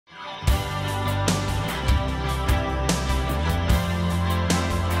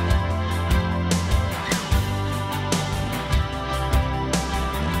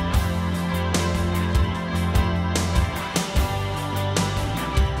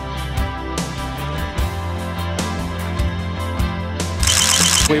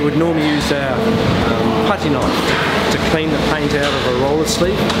We would normally use our putty knife to clean the paint out of a roller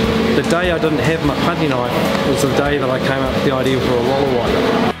sleeve. The day I didn't have my putty knife was the day that I came up with the idea for a roller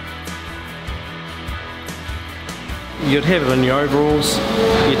wiper. You'd have it in your overalls,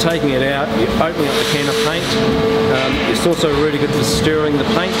 you're taking it out, you're opening up the can of paint. It's also really good for stirring the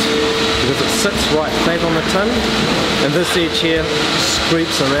paint because it sits right flat on the tin, and this edge here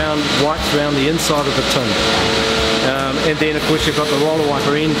scrapes around, wipes around the inside of the tin. And then of course you've got the roller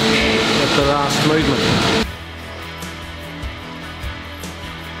wiper end at the last movement.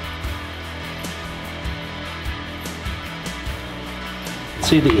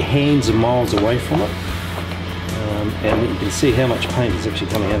 See that your hands are miles away from it. And you can see how much paint is actually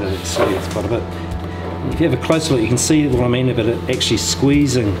coming out of the sleeve. It's quite a bit. If you have a close look, you can see what I mean about it actually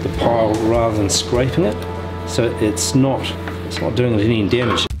squeezing the pile rather than scraping it. So it's not doing it any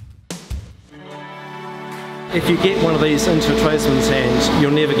damage. If you get one of these into a tradesman's hands,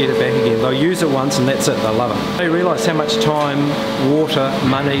 you'll never get it back again. They'll use it once and that's it, they'll love it. They realise how much time, water,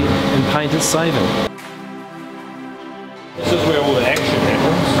 money and paint is saving. This is where all the action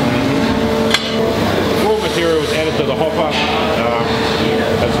happens. Material is added to the hopper.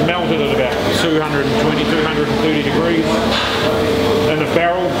 It's melted at about 220, 230 degrees in a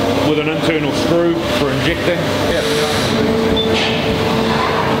barrel with an internal screw for injecting.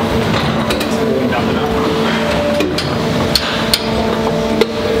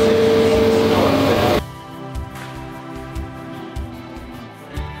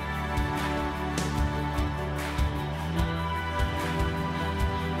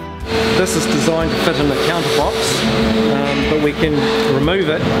 This is designed to fit in the counter box, but we can remove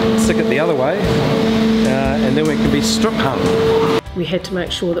it, stick it the other way, and then we can be strip hung. We had to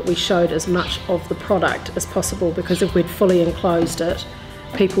make sure that we showed as much of the product as possible, because if we'd fully enclosed it,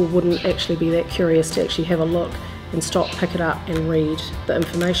 people wouldn't actually be that curious to actually have a look and stop, pick it up and read the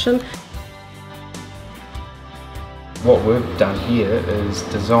information. What we've done here is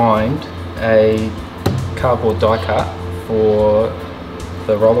designed a cardboard die cut for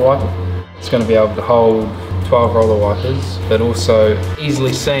the roller wiper. It's going to be able to hold 12 roller wipers, but also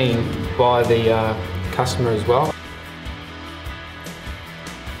easily seen by the customer as well.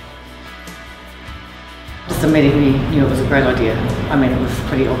 Just immediately knew it was a great idea. I mean, it was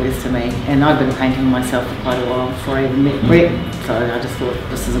pretty obvious to me, and I'd been painting myself for quite a while before I even met Brett, so I just thought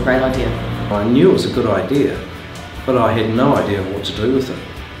this is a great idea. I knew it was a good idea, but I had no idea what to do with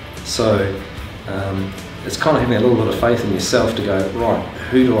it. So it's kind of having a little bit of faith in yourself to go, right,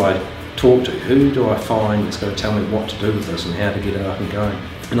 who do I talk to? Who do I find that's going to tell me what to do with this and how to get it up and going?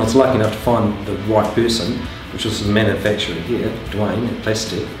 And I was lucky enough to find the right person, which was the manufacturer here, Dwayne at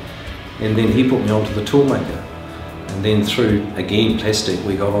Plastic, and then he put me onto the tool maker. And then through, again, Plastic,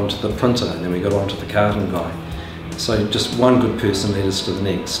 we got onto the printer, and then we got onto the carton guy. So just one good person led us to the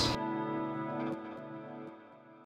next.